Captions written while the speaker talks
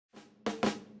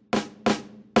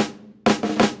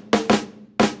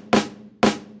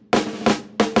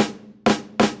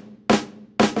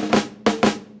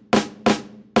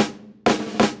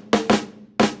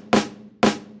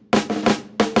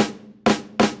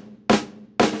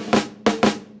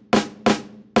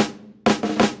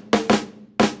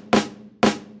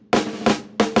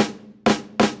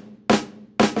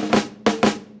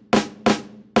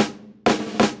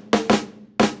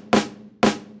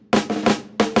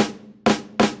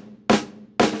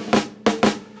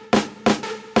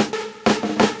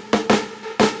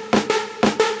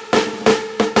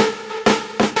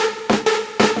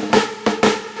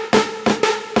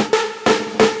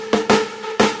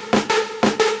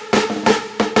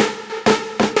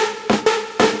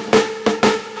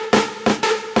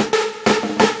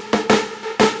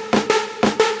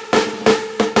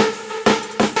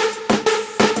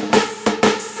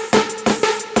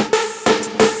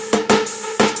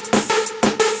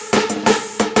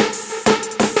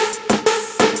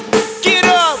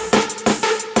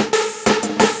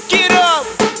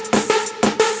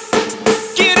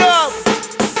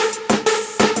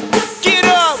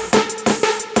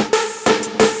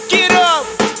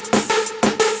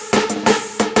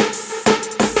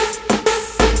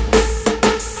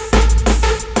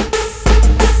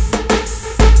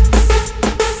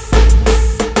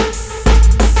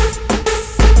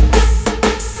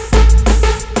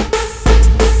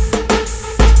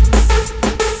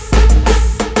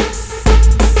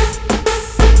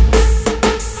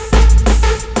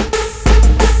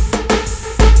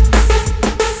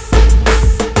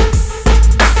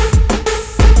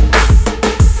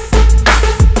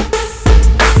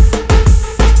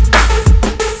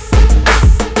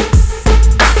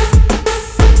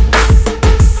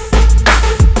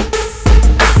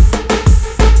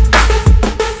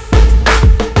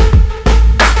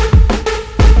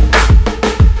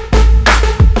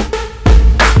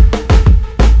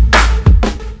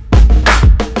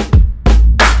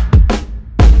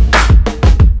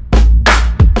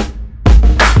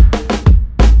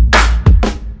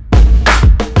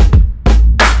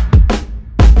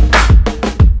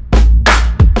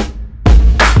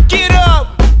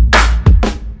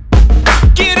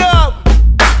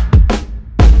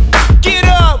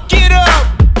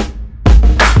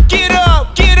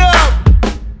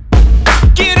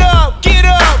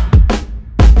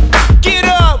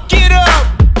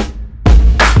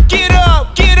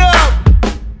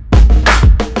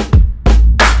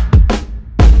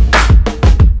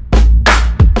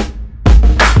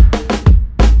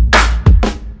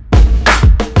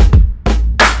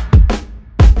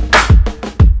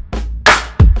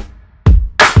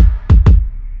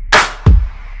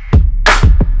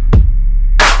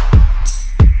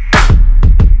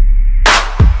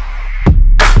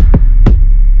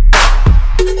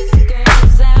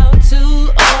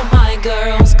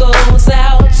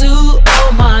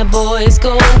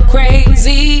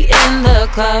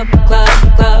club,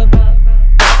 club.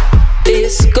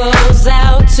 This goes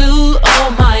out to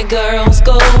all my girls,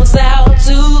 goes out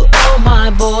to all my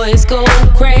boys. Go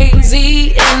crazy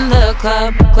in the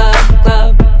club,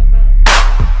 club.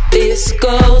 This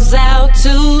goes out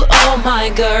to all my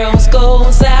girls,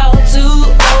 goes out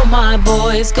to all my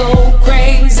boys. Go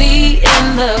crazy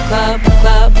in the club,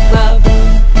 club.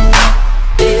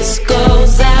 This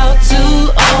goes out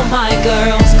to all my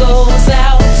girls, goes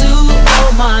out to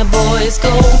all my boys.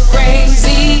 Go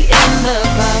crazy in the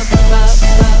club, club.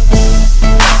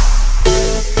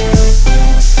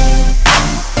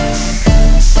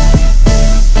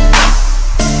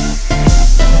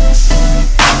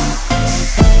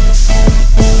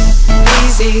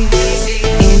 Easy,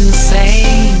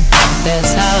 insane,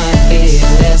 that's how I feel,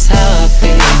 that's how I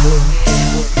feel.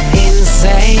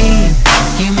 Insane,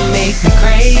 you make me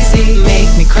crazy,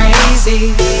 make me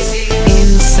crazy.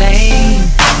 Insane,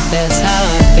 that's how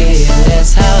I feel,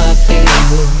 that's how I feel.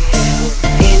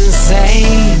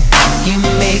 Insane, you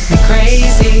make me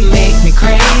crazy, make me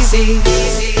crazy.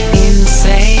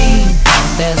 Insane,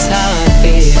 that's how I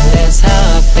feel, that's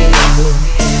how I feel.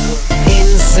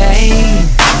 Insane,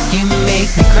 you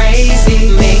make me crazy,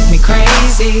 make me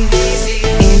crazy.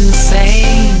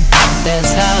 Insane,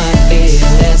 that's how I feel,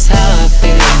 that's how I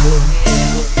feel.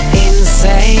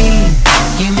 Insane,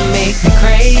 you make me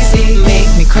crazy, make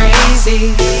me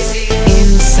crazy.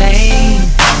 Insane,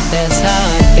 that's how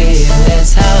I feel,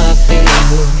 that's how I feel.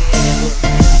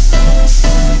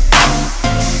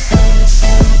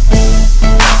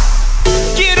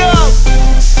 Get up!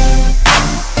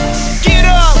 Get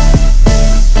up!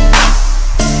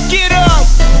 Get up!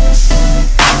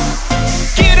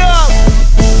 Get up!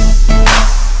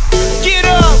 Get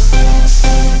up!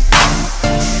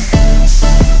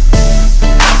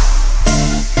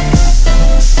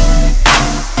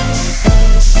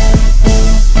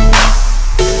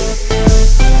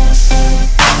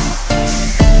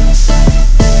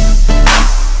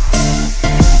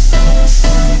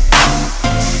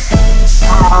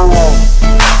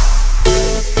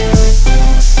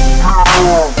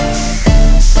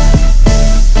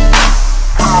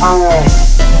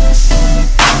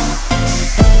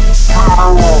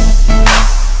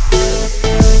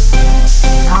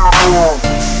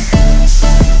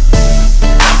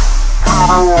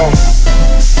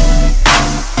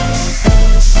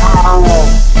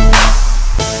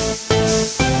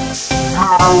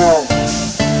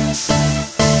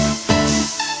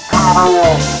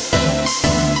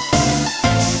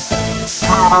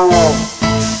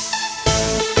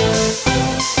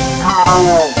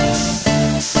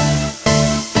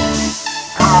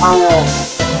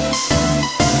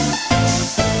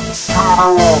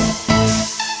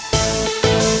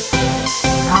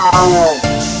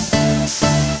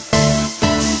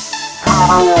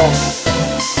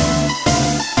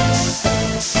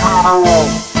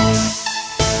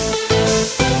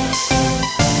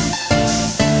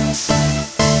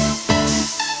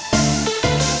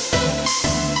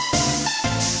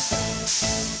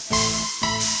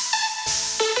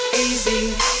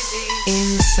 Easy,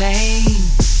 insane,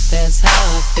 that's how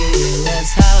I feel,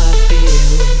 that's how I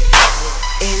feel.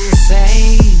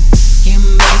 Insane, you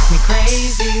make me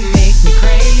crazy, make me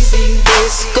crazy.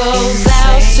 This goes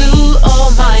out to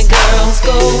all my girls,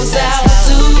 goes out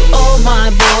to all my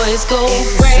boys. Go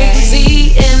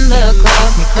crazy in the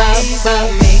club, club.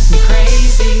 Make me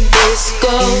crazy. This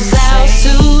goes out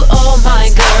to all my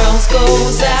girls,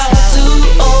 goes out to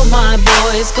all my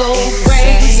boys. Go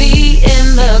crazy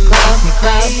in the club,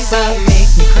 club. Make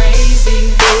me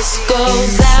crazy. This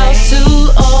goes out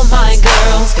to all my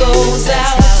girls, goes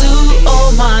out to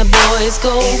all my boys.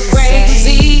 Go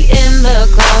crazy in the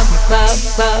club,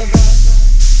 club.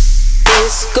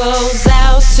 This goes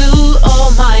out to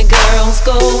all my girls,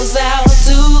 goes out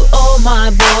to all my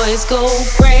boys. Go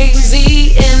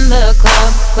crazy in the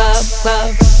club,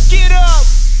 club. Get up!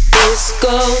 This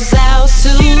goes out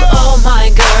to all my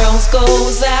girls,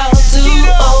 goes out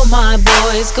to all my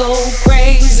boys. Go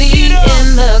crazy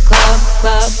in the club,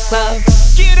 club.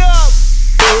 Get up!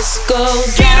 This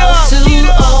goes out to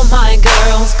all my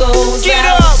girls, goes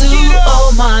out to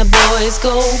all my boys.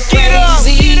 Go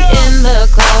crazy in the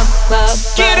club, club.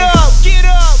 Get up! Get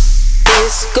up!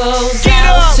 This goes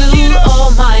out to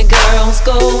all my girls,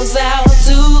 goes out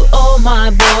to all my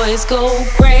boys. Go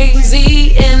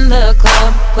crazy in the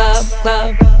club,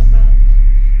 club.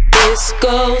 This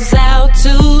goes out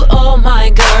to all my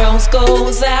girls,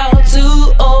 goes out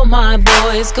to all my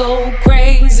boys. Go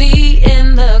crazy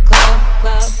in the club,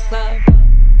 club.